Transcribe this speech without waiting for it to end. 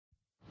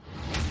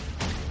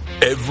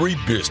Every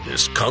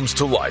business comes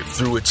to life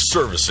through its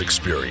service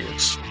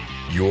experience.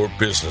 Your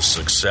business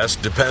success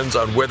depends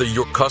on whether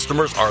your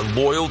customers are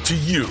loyal to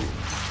you.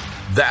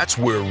 That's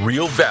where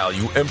real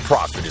value and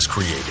profit is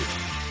created.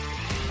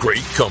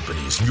 Great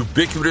companies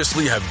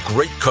ubiquitously have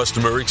great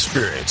customer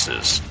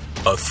experiences.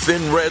 A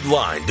thin red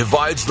line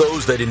divides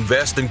those that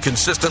invest and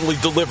consistently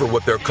deliver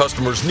what their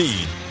customers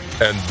need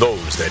and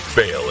those that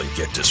fail and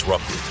get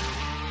disrupted.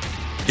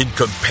 In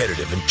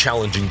competitive and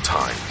challenging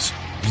times,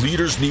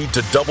 leaders need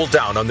to double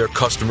down on their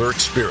customer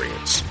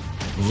experience.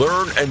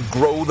 Learn and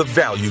grow the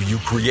value you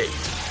create.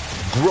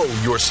 Grow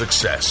your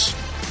success.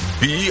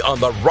 Be on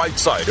the right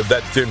side of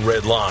that thin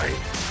red line.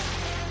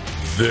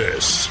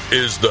 This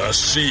is the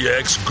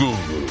CX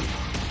Guru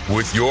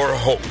with your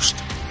host,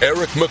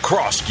 Eric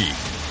McCroskey,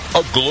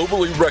 a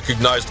globally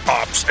recognized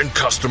ops and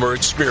customer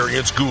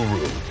experience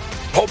guru,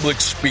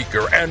 public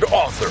speaker, and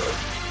author.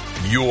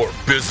 Your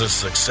business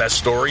success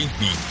story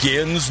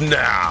begins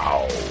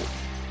now.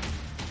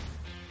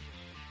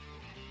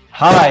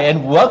 Hi,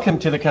 and welcome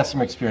to the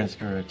Customer Experience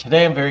Guru.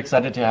 Today, I'm very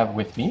excited to have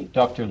with me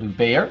Dr.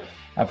 Lewena.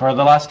 For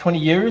the last 20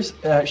 years,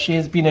 she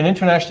has been an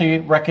internationally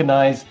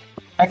recognized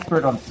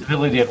expert on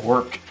civility at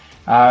work,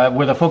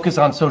 with a focus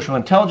on social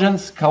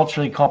intelligence,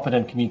 culturally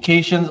competent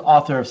communications,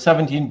 author of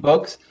 17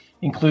 books,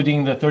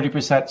 including the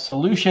 30%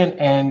 Solution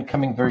and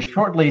coming very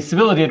shortly,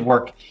 Civility at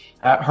Work.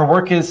 Her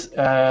work is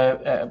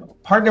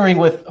partnering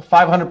with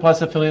 500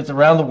 plus affiliates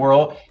around the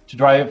world to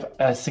drive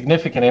a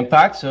significant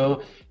impact.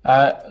 So,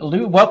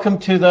 Lou, welcome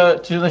to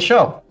the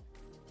show.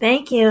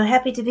 Thank you.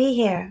 Happy to be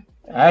here.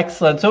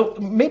 Excellent. So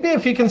maybe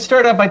if you can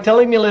start out by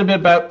telling me a little bit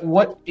about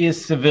what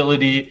is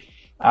civility,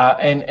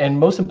 and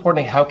most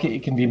importantly, how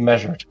it can be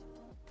measured.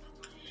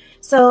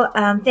 So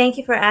thank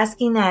you for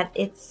asking that.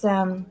 It's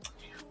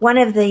one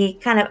of the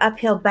kind of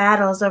uphill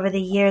battles over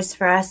the years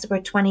for us. We're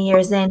 20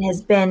 years in,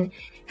 has been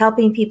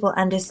helping people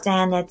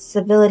understand that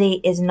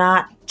civility is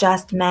not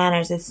just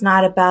manners. It's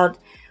not about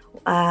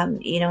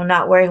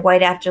not wearing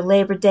white after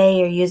Labor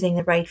Day or using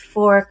the right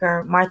fork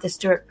or Martha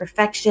Stewart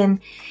perfection.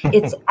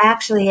 It's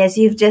actually, as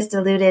you've just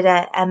alluded,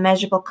 a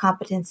measurable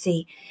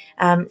competency.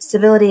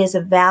 Civility is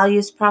a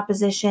values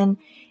proposition.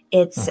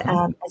 It's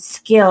a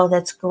skill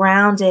that's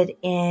grounded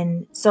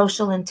in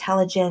social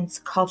intelligence,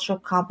 cultural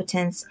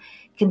competence,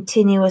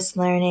 continuous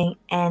learning,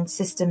 and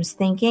systems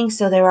thinking.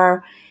 So there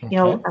are,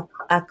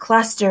 a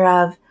cluster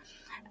of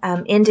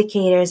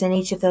indicators in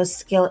each of those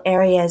skill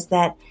areas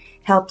that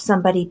help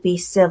somebody be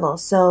civil.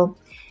 So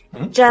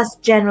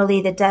just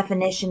generally, the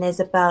definition is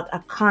about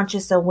a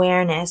conscious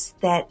awareness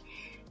that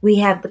we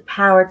have the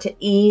power to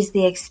ease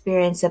the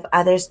experience of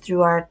others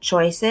through our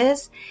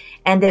choices,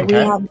 and that we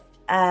have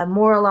a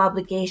moral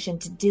obligation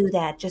to do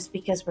that just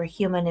because we're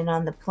human and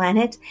on the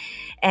planet.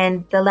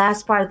 And the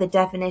last part of the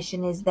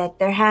definition is that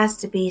there has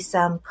to be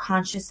some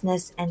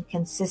consciousness and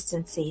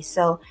consistency.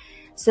 So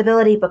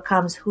civility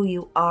becomes who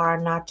you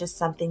are, not just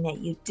something that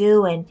you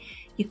do. And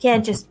you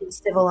can't just be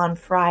civil on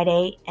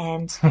Friday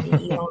and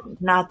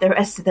not the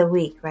rest of the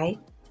week, right?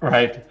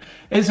 Right.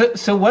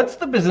 So what's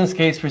the business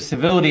case for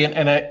civility?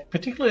 And I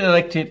particularly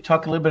like to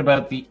talk a little bit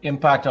about the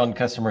impact on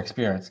customer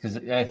experience, because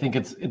I think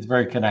it's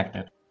very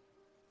connected.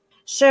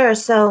 Sure.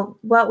 So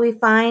what we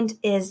find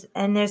is,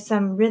 and there's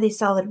some really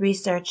solid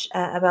research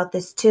about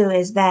this too,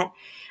 is that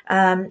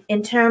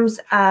in terms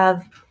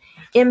of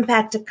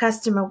impact to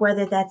customer,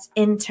 whether that's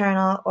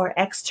internal or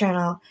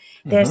external,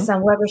 there's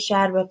some Weber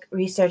Shadwick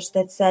research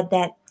that said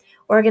that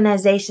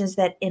organizations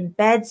that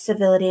embed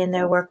civility in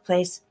their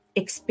workplace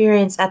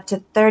experience up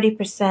to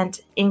 30%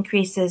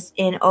 increases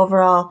in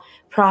overall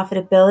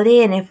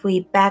profitability. And if we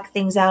back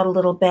things out a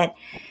little bit,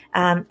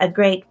 a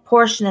great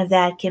portion of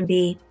that can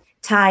be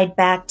tied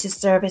back to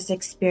service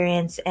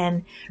experience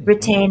and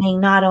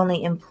retaining not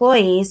only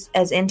employees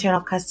as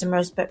internal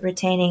customers, but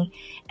retaining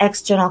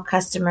external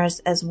customers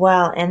as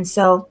well. And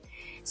so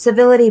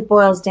civility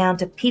boils down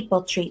to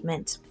people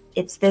treatment.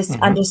 It's this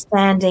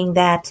understanding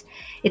that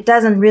it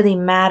doesn't really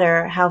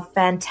matter how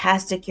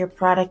fantastic your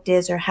product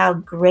is or how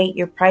great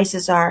your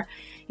prices are.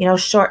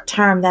 Short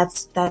term,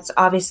 that's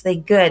obviously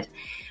good,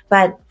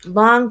 but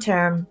long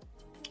term,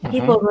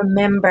 people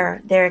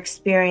remember their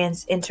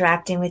experience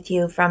interacting with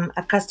you from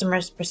a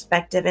customer's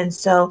perspective. And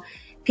so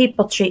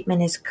people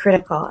treatment is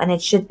critical, and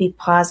it should be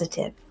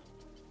positive.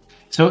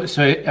 So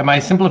am I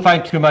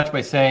simplifying too much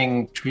by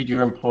saying treat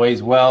your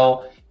employees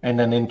well, and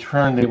then in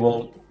turn they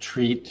will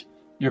treat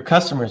your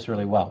customers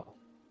really well?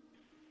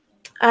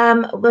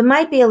 It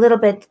might be a little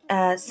bit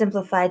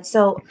simplified.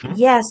 So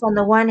yes, on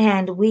the one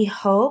hand, we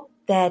hope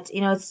that,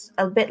 it's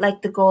a bit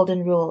like the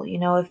golden rule.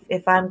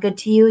 If I'm good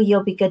to you,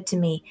 you'll be good to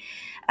me.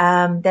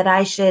 That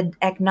I should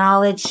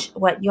acknowledge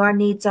what your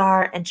needs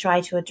are and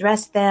try to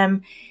address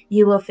them.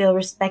 You will feel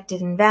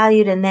respected and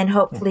valued, and then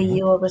hopefully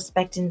you will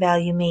respect and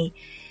value me.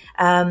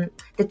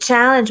 The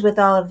challenge with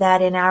all of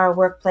that in our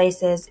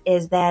workplaces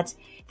is that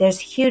there's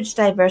huge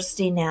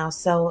diversity now.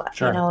 So,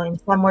 in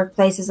some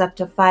workplaces up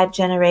to 5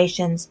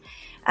 generations,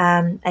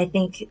 I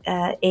think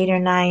 8 or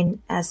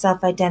 9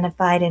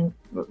 self-identified and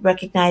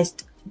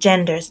recognized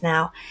genders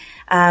now.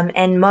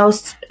 And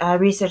most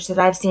research that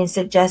I've seen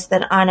suggests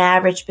that on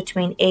average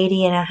between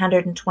 80 and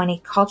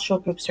 120 cultural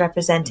groups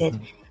represented.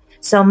 Mm-hmm.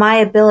 So my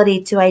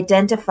ability to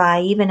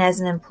identify, even as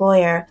an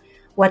employer,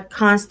 what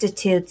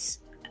constitutes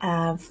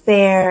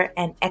fair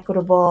and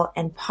equitable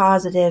and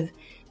positive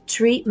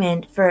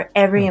treatment for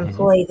every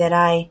employee that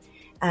I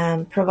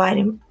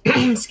provide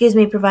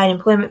provide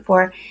employment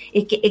for,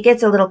 it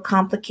gets a little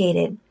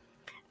complicated.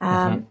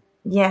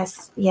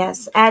 Yes.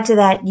 Add to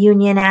that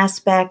union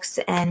aspects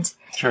and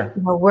Sure.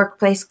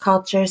 Workplace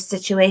culture,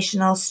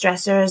 situational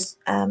stressors,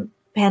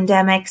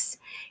 pandemics.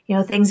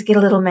 Things get a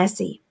little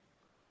messy.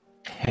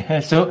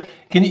 So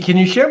can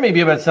you share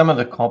maybe about some of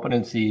the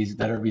competencies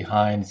that are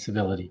behind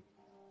civility?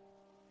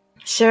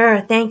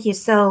 Sure, thank you.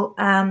 So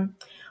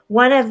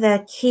one of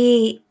the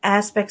key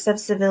aspects of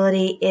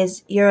civility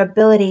is your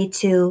ability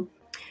to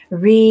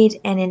read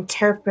and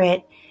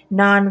interpret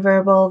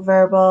nonverbal,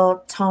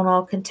 verbal,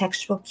 tonal,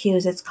 contextual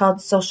cues. It's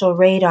called social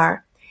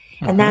radar.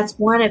 And that's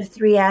one of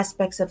three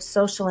aspects of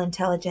social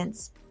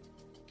intelligence.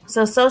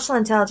 So social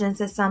intelligence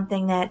is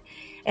something that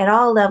at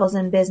all levels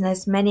in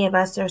business, many of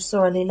us are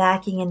sorely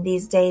lacking in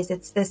these days.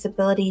 It's this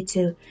ability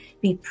to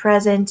be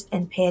present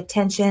and pay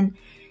attention,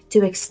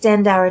 to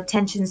extend our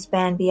attention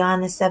span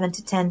beyond the 7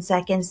 to 10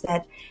 seconds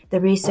that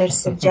the research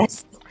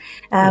suggests.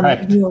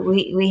 Right.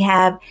 We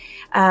have.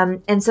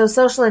 And so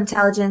social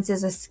intelligence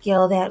is a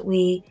skill that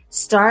we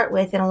start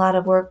with in a lot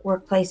of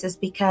workplaces,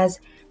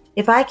 because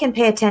if I can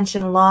pay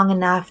attention long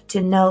enough to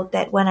note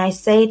that when I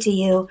say to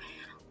you,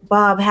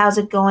 Bob, how's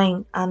it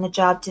going on the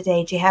job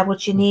today? Do you have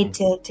what you need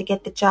to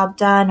get the job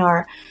done?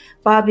 Or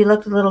Bob, you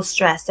looked a little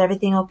stressed.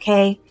 Everything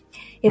okay?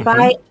 If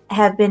I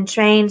have been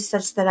trained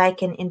such that I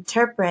can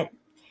interpret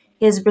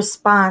his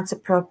response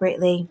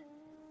appropriately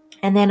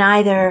and then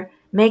either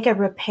make a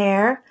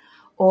repair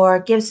or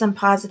give some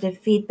positive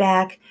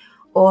feedback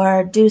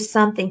or do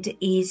something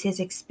to ease his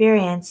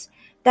experience,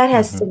 that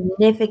has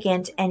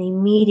significant and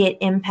immediate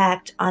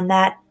impact on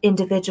that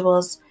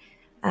individual's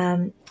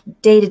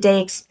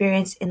day-to-day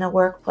experience in the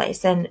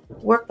workplace. And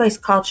workplace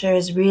culture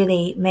is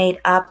really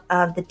made up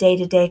of the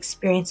day-to-day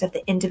experience of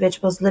the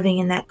individuals living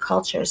in that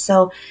culture.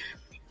 So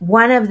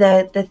one of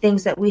the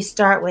things that we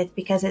start with,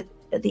 because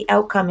the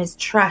outcome is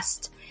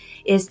trust,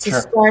 is to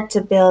start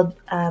to build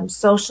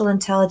social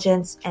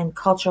intelligence and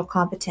cultural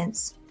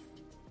competence.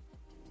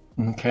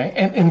 Okay.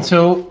 And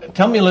so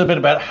tell me a little bit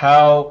about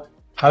how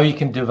you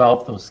can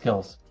develop those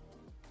skills.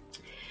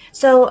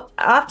 So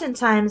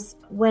oftentimes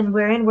when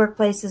we're in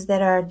workplaces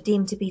that are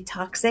deemed to be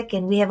toxic,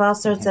 and we have all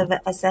sorts of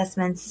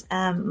assessments,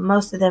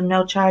 most of them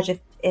no charge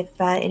if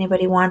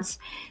anybody wants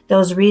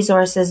those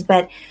resources.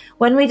 But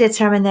when we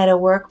determine that a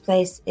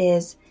workplace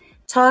is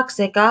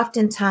toxic,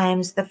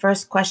 oftentimes the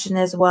first question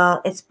is,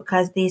 well, it's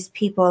because these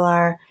people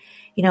are,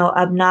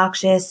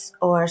 obnoxious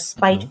or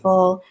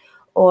spiteful,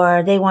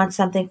 or they want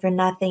something for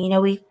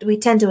nothing. We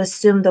tend to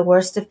assume the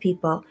worst of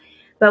people.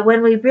 But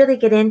when we really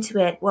get into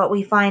it, what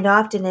we find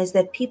often is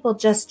that people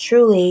just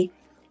truly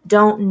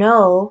don't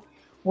know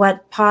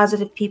what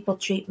positive people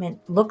treatment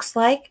looks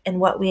like and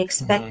what we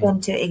expect them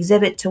to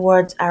exhibit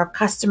towards our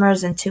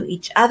customers and to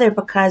each other,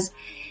 because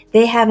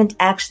they haven't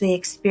actually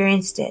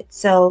experienced it.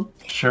 So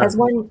as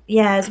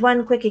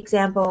one quick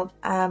example,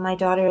 my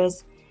daughter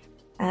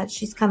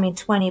she's coming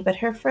 20, but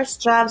her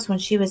first jobs when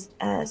she was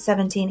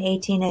 17,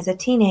 18 as a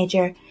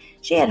teenager,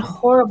 she had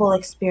horrible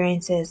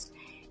experiences.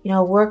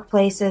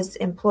 Workplaces,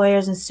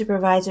 employers and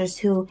supervisors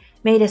who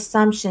made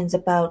assumptions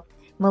about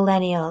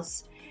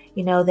millennials,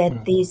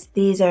 that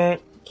these are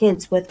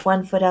kids with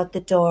one foot out the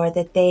door,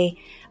 that they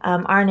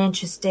aren't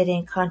interested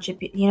in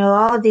contribute,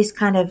 all of these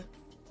kind of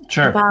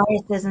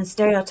biases and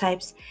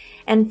stereotypes.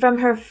 And from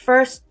her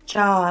first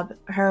job,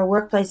 her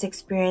workplace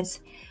experience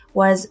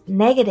was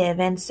negative.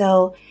 And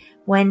so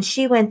when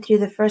she went through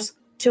the first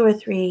 2 or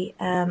 3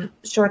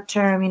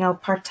 short-term,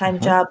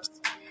 part-time jobs,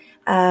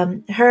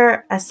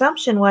 her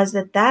assumption was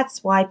that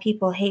that's why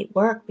people hate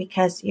work,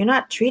 because you're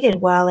not treated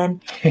well,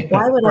 and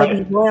why would I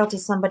be loyal to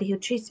somebody who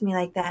treats me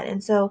like that?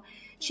 And so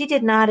she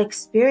did not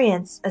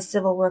experience a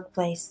civil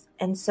workplace,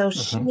 and so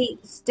she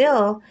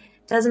still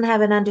doesn't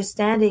have an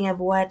understanding of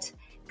what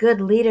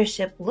good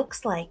leadership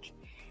looks like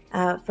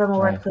from a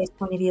workplace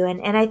point of view.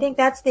 And I think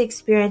that's the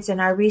experience, in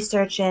our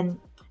research and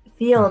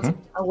field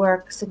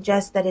work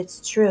suggests that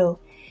it's true,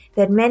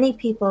 that many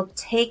people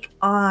take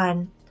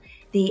on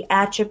the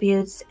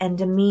attributes and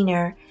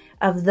demeanor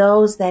of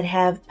those that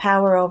have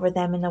power over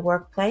them in the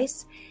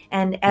workplace,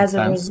 and as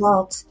a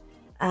result,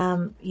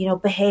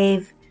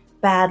 behave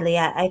badly.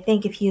 I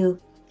think if you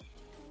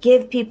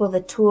give people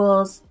the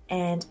tools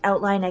and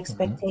outline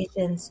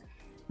expectations,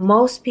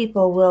 most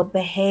people will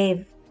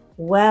behave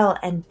well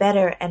and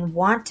better and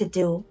want to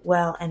do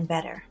well and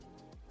better.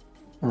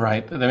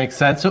 Right, that makes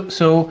sense.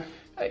 So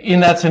in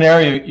that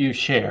scenario you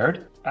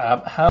shared,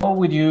 how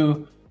would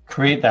you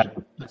create that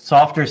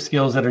softer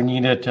skills that are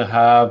needed to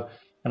have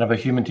kind of a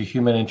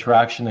human-to-human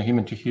interaction, a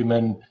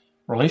human-to-human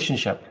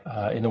relationship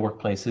in the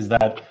workplace? Is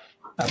that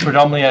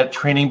predominantly a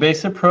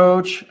training-based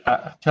approach?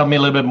 Tell me a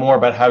little bit more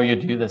about how you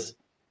do this.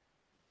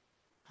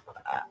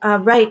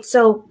 Right.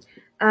 So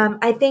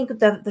I think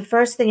the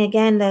first thing,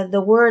 again,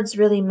 the words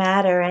really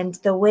matter and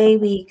the way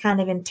we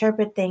kind of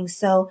interpret things.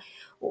 So,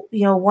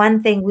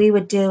 one thing we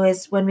would do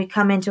is when we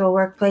come into a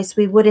workplace,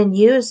 we wouldn't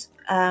use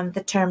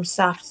the term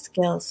soft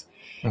skills.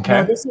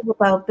 Okay. This is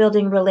about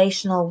building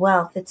relational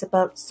wealth. It's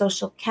about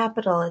social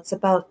capital. It's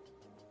about,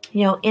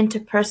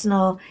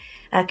 interpersonal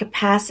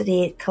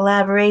capacity,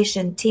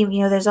 collaboration, team.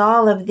 There's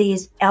all of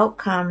these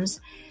outcomes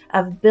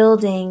of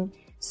building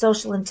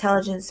social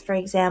intelligence, for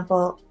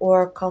example,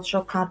 or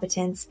cultural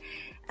competence.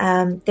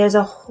 There's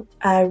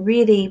a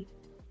really,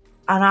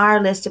 on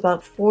our list,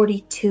 about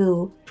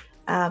 42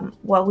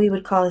 what we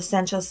would call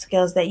essential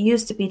skills that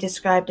used to be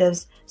described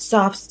as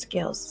soft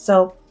skills.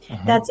 So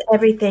that's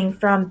everything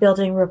from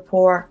building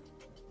rapport,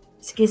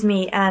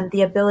 and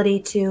the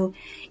ability to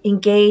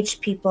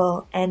engage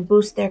people and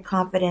boost their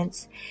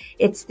confidence.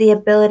 It's the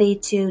ability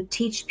to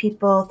teach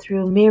people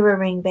through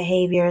mirroring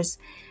behaviors.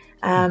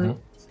 The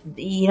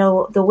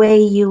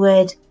way you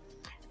would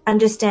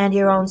understand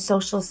your own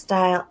social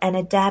style and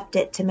adapt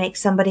it to make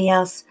somebody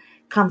else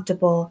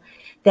comfortable,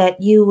 that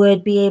you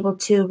would be able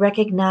to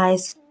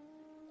recognize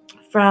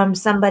from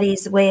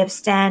somebody's way of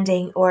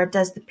standing, or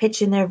does the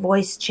pitch in their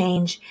voice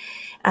change?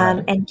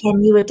 And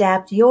can you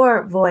adapt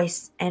your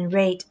voice and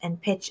rate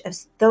and pitch?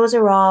 Those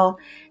are all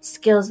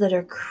skills that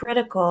are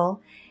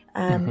critical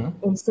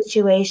in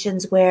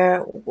situations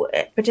where,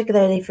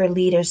 particularly for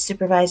leaders,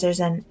 supervisors,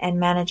 and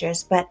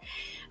managers. But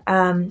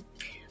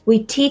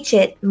we teach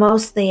it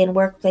mostly in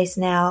workplace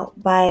now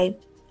by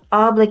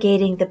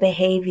obligating the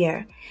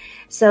behavior.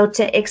 So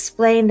to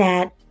explain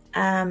that,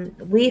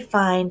 we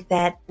find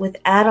that with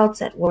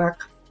adults at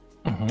work,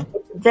 it's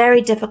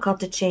very difficult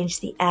to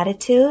change the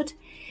attitude.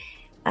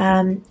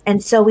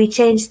 And so we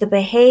change the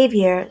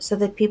behavior so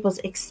that people's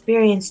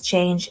experience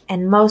change,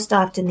 and most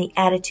often the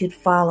attitude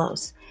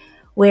follows.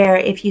 Where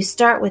if you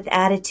start with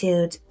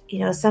attitude,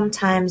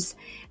 sometimes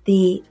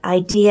the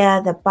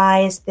idea, the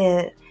bias,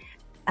 the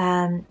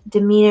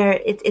demeanor,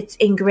 it's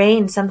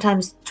ingrained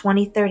sometimes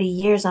 20, 30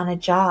 years on a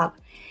job.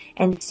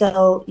 And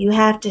so you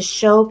have to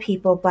show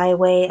people by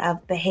way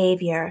of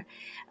behavior.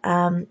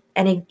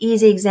 An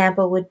easy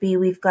example would be,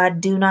 we've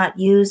got do not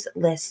use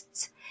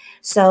lists.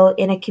 So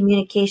in a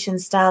communication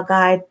style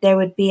guide, there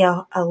would be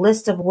a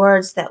list of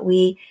words that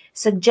we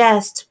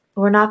suggest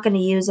we're not going to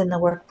use in the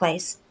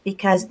workplace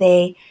because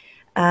the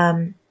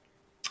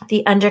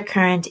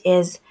undercurrent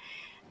is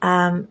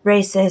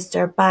racist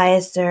or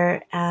biased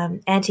or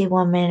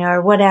anti-woman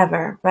or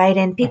whatever, right?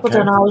 And people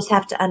don't always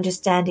have to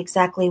understand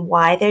exactly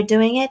why they're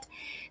doing it.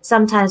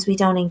 Sometimes we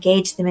don't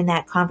engage them in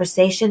that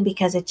conversation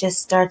because it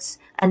just starts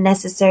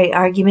unnecessary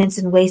arguments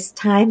and wastes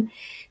time.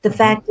 The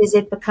fact is,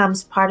 it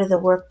becomes part of the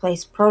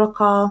workplace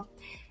protocol.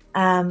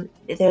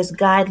 There's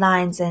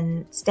guidelines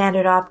and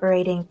standard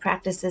operating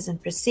practices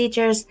and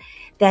procedures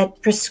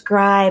that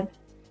prescribe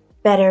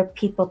better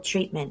people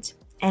treatment.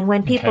 And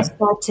when people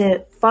start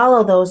to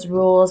follow those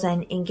rules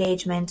and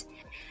engagement,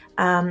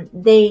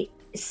 they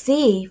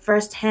see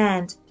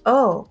firsthand,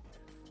 oh,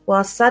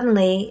 well,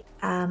 suddenly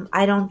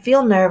I don't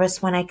feel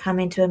nervous when I come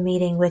into a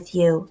meeting with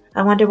you.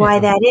 I wonder why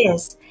that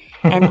is.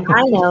 And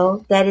I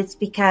know that it's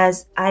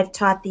because I've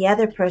taught the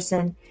other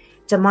person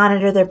to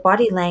monitor their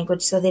body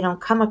language so they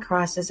don't come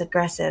across as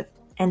aggressive.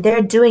 And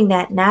they're doing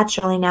that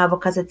naturally now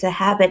because it's a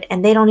habit,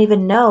 and they don't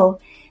even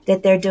know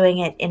that they're doing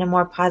it in a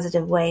more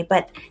positive way.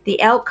 But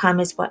the outcome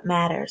is what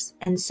matters.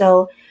 And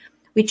so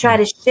we try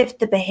to shift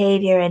the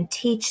behavior and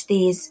teach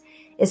these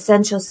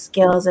essential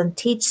skills and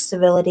teach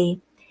civility.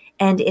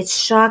 And it's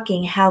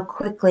shocking how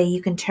quickly you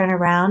can turn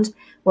around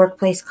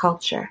workplace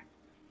culture.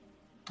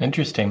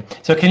 Interesting.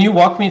 So can you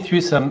walk me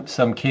through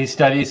some case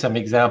studies, some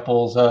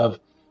examples of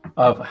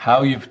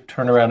how you've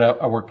turned around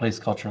a workplace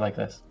culture like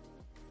this?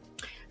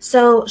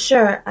 So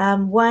sure.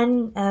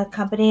 One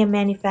company, a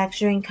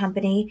manufacturing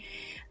company,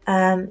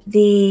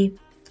 the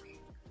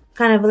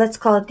kind of, let's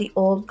call it the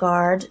old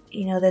guard,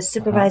 the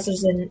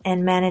supervisors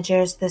and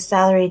managers, the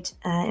salaried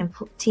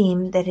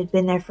team that had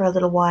been there for a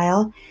little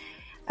while.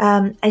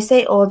 I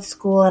say old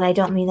school, and I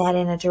don't mean that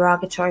in a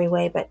derogatory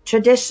way, but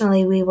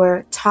traditionally we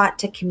were taught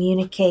to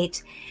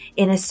communicate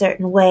in a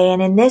certain way.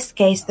 And in this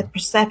case, the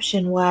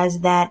perception was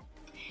that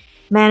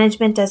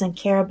management doesn't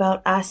care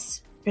about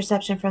us.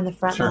 Perception from the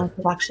front line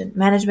production.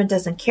 Management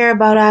doesn't care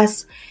about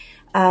us.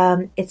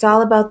 It's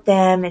all about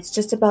them. It's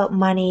just about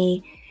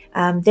money.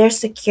 They're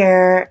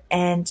secure,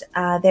 and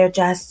they're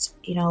just,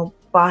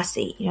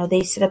 bossy.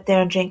 They sit up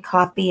there and drink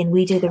coffee, and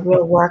we do the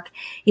real work.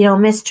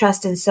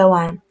 Mistrust and so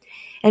on.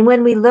 And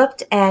when we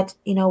looked at,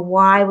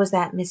 why was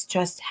that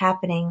mistrust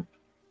happening,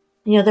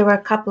 there were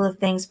a couple of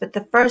things, but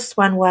the first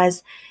one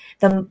was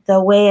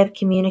the way of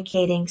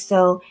communicating.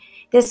 So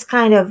this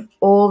kind of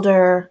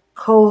older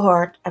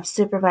cohort of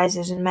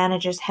supervisors and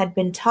managers had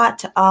been taught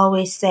to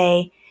always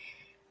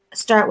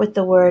start with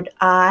the word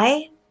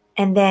I,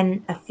 and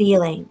then a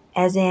feeling,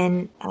 as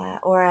in,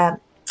 or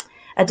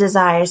a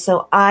desire.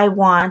 So I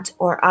want,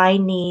 or I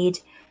need,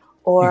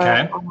 or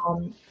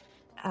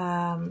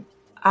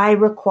I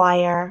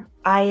require,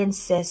 I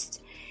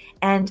insist.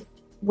 And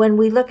when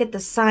we look at the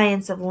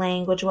science of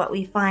language, what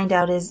we find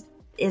out is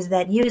is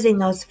that using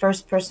those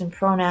first person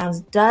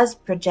pronouns does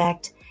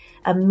project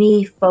a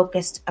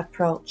me-focused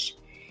approach.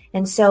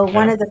 And so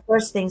one of the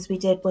first things we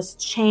did was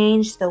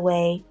change the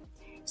way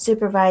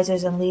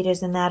supervisors and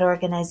leaders in that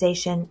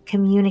organization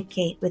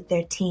communicate with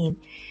their team.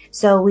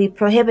 So we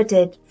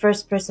prohibited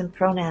first person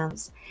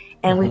pronouns,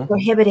 and we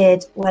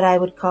prohibited what I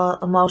would call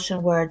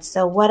emotion words.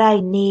 So what I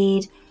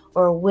need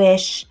or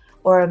wish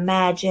or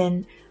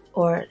imagine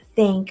or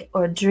think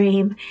or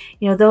dream,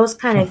 those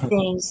kind of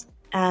things.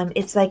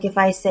 It's like if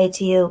I say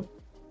to you,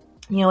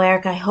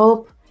 Eric, I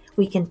hope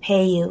we can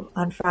pay you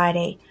on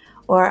Friday,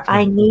 or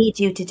I need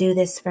you to do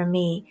this for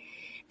me.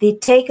 The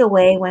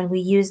takeaway when we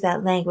use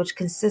that language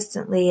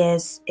consistently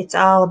is it's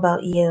all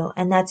about you.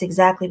 And that's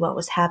exactly what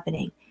was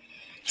happening.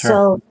 Sure.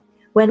 So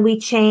when we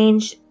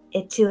change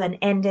it to an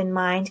end in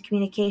mind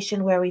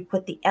communication where we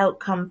put the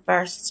outcome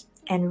first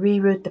and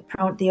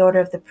reroute the order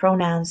of the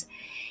pronouns,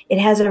 it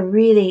has a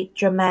really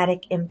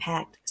dramatic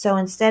impact. So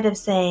instead of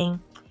saying,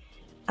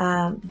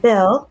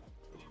 Bill,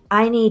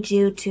 I need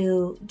you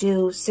to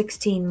do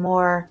 16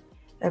 more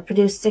or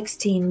produce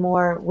 16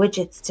 more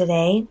widgets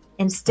today.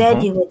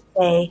 Instead, you would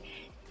say,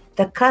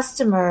 the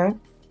customer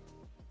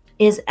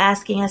is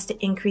asking us to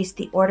increase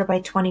the order by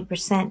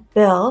 20%.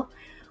 Bill,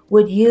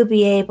 would you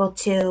be able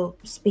to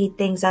speed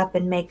things up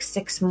and make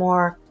 6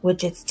 more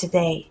widgets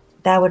today?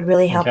 That would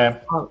really help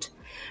us out.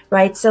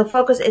 Right? So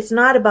focus, it's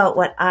not about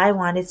what I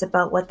want, it's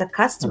about what the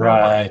customer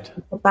wants.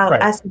 It's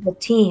about us as a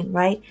team,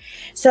 right?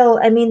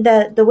 So, I mean,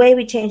 the way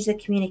we change the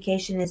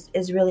communication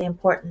is really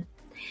important.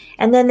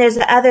 And then there's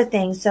the other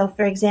things. So,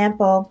 for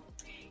example,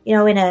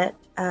 in a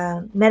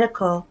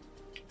medical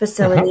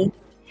facility,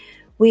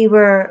 we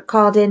were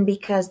called in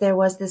because there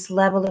was this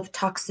level of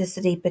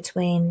toxicity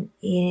between,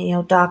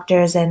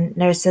 doctors and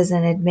nurses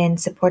and admin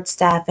support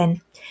staff.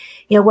 And,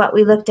 what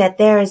we looked at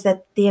there is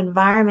that the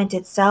environment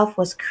itself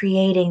was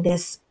creating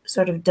this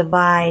sort of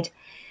divide,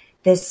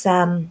 this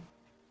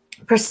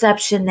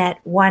perception that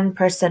one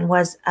person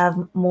was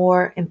of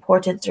more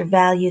importance or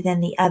value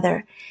than the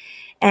other.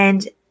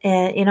 And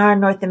in our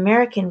North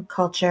American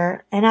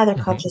culture and other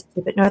cultures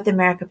too, but North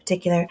America in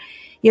particular,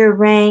 your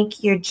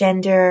rank, your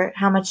gender,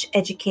 how much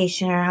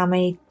education or how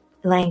many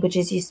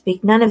languages you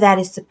speak, none of that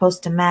is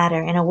supposed to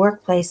matter. In a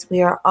workplace,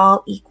 we are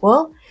all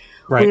equal.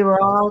 Right. We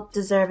were all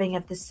deserving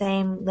of the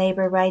same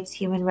labor rights,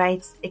 human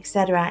rights,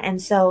 etc.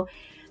 And so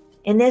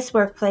in this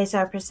workplace,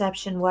 our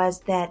perception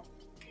was that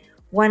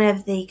one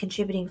of the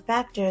contributing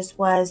factors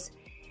was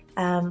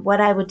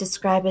what I would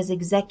describe as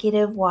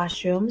executive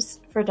washrooms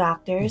for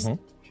doctors,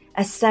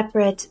 a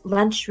separate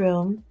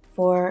lunchroom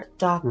for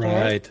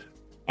doctors,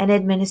 and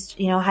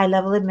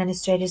high-level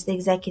administrators, the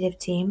executive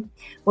team,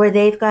 where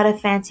they've got a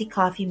fancy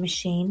coffee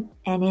machine,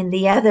 and in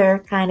the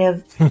other kind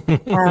of,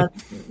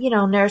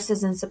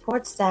 nurses and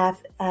support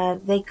staff,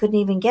 they couldn't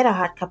even get a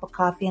hot cup of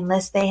coffee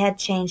unless they had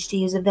changed to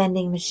use a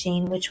vending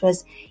machine, which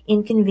was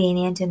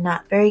inconvenient and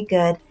not very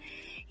good.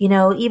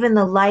 Even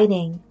the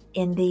lighting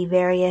in the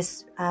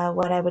various,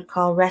 what I would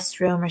call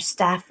restroom or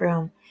staff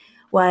room,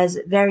 was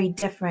very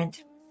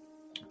different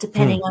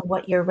depending on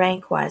what your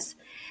rank was.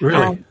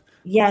 Really?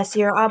 Yes,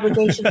 your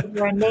obligation to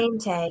wear a name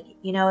tag.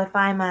 If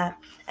I'm a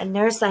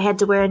nurse, I had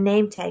to wear a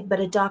name tag,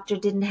 but a doctor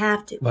didn't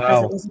have to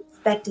because it was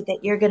expected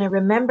that you're going to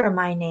remember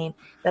my name,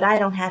 but I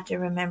don't have to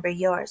remember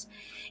yours.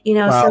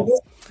 So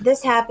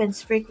this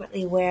happens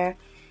frequently where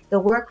the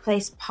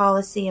workplace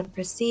policy and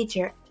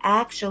procedure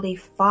actually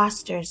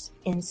fosters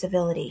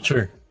incivility.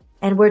 Sure.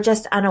 And we're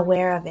just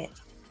unaware of it.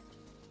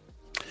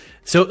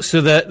 So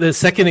the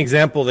second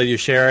example that you're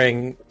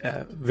sharing,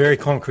 very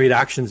concrete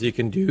actions you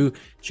can do,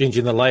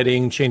 changing the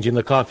lighting, changing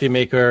the coffee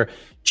maker,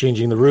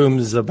 changing the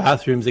rooms, the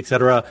bathrooms,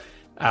 etc.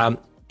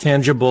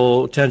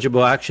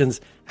 Tangible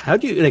actions. How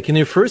do you, in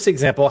your first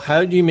example,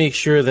 how do you make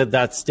sure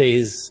that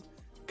stays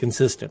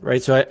consistent,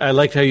 right? So I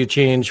liked how you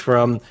change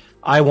from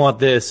I want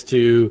this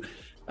to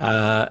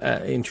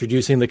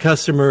introducing the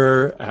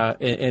customer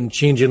and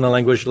changing the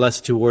language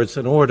less towards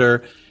an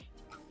order.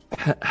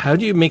 How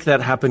do you make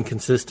that happen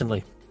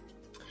consistently?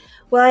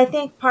 Well, I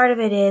think part of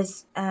it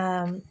is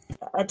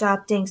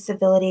adopting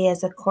civility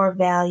as a core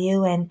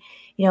value and,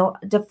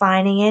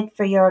 defining it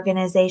for your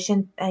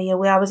organization.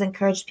 We always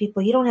encourage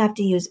people, you don't have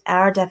to use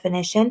our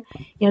definition,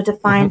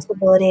 define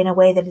civility in a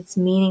way that it's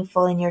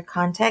meaningful in your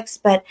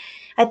context. But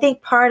I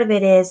think part of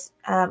it is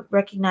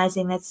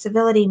recognizing that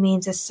civility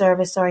means a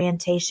service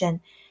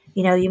orientation.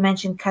 You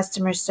mentioned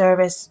customer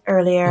service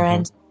earlier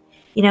and,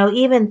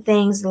 even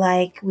things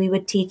like we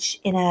would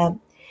teach in a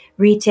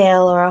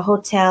retail or a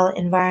hotel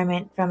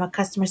environment from a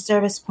customer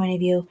service point of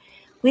view,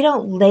 we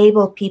don't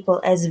label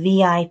people as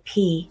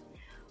VIP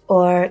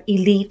or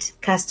elite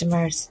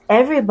customers.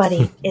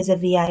 Everybody is a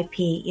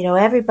VIP.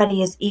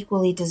 Everybody is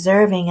equally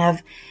deserving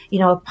of,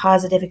 a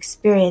positive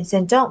experience.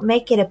 And don't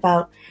make it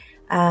about,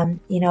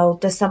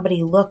 does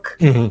somebody look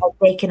like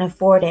they can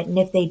afford it? And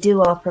if they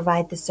do, I'll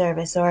provide the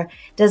service. Or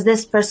does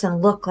this person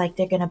look like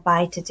they're going to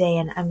buy today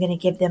and I'm going to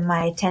give them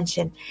my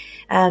attention?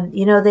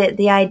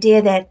 The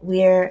idea that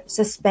we're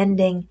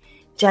suspending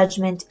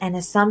judgment and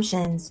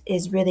assumptions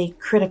is really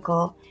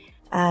critical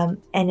And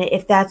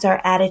if that's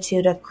our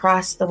attitude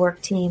across the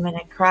work team and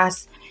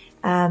across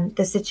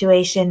the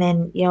situation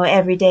and,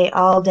 every day,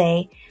 all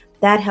day,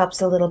 that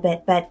helps a little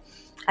bit. But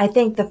I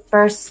think the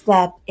first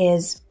step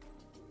is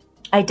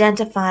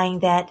identifying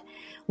that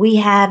we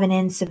have an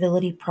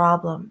incivility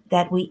problem,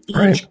 that we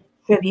each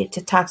contribute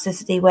to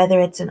toxicity, whether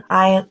it's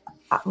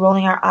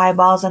rolling our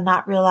eyeballs and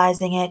not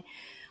realizing it,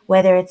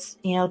 whether it's,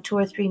 2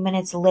 or 3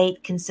 minutes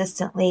late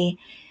consistently,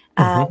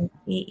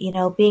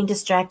 being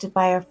distracted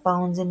by our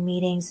phones and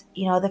meetings.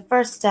 The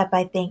first step,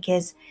 I think,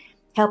 is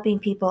helping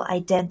people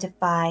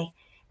identify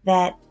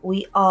that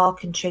we all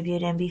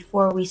contribute. And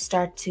before we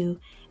start to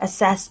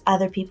assess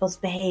other people's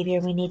behavior,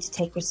 we need to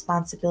take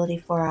responsibility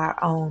for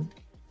our own.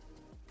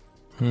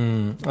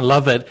 I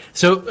love it.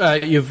 So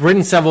you've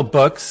written several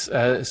books,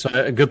 so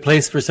a good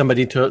place for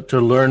somebody to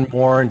learn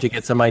more and to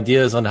get some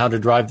ideas on how to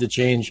drive the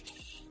change.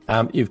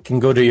 You can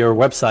go to your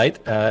website,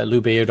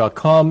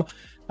 lewbeyer.com,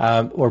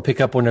 or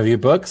pick up one of your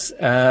books.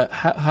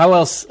 How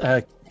else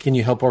can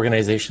you help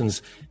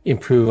organizations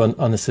improve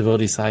on the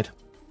civility side?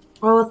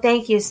 Oh,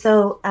 thank you.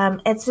 So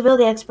at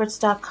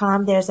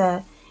civilityexperts.com, there's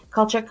a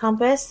culture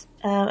compass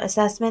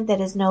assessment that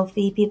is no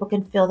fee. People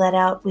can fill that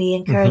out. We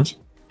encourage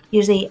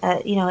usually,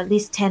 at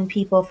least 10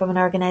 people from an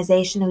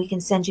organization, and we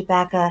can send you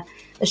back a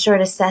short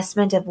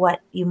assessment of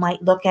what you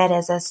might look at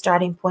as a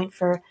starting point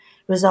for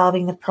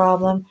resolving the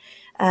problem.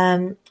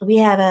 We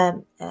have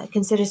a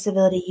Consider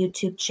Civility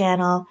YouTube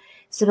channel,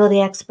 Civility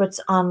Experts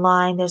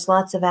Online. There's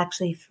lots of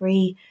actually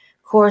free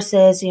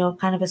courses,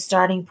 kind of a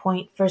starting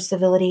point for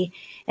civility.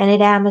 And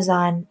at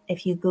Amazon,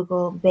 if you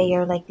Google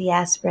Bayer, like the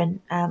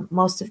aspirin,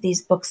 most of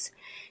these books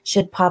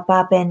should pop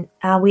up. And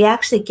we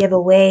actually give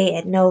away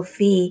at no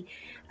fee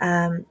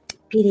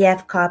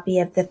PDF copy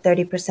of the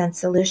 30%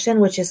 solution,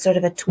 which is sort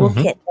of a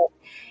toolkit that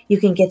you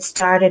can get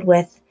started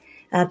with.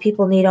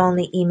 People need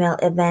only email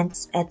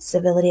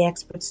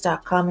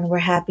events@civilityexperts.com, and we're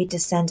happy to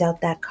send out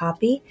that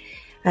copy.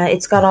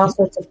 It's got all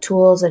sorts of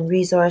tools and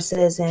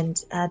resources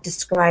and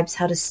describes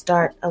how to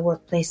start a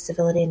workplace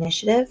civility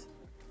initiative.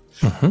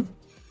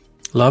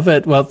 Love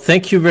it. Well,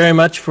 thank you very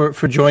much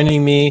for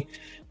joining me,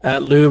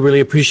 Lou.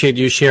 Really appreciate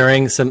you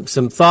sharing some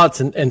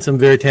thoughts and some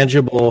very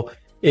tangible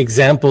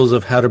examples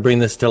of how to bring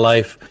this to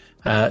life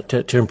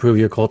to improve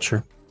your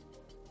culture.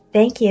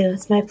 Thank you.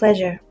 It's my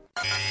pleasure.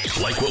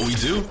 Like what we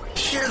do?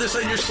 Share this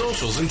on your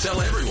socials and tell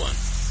everyone.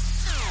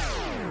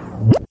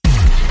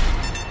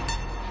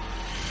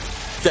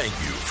 Thank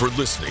you for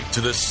listening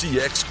to the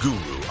CX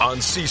Guru on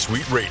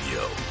C-Suite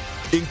Radio.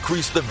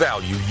 Increase the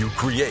value you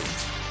create.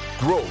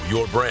 Grow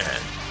your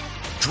brand.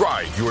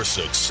 Drive your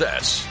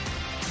success.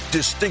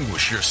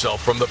 Distinguish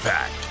yourself from the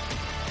pack.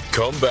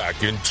 Come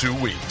back in 2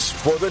 weeks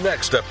for the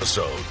next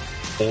episode.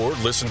 Or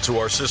listen to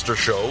our sister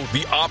show,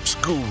 The Ops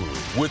Guru,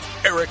 with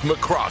Eric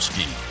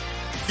McCroskey.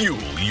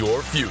 Fuel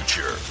your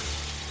future.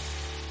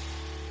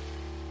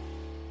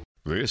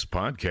 This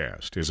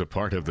podcast is a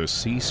part of the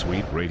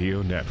C-Suite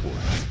Radio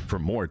Network. For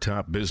more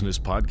top business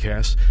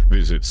podcasts,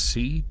 visit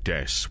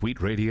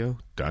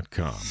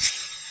c-suiteradio.com.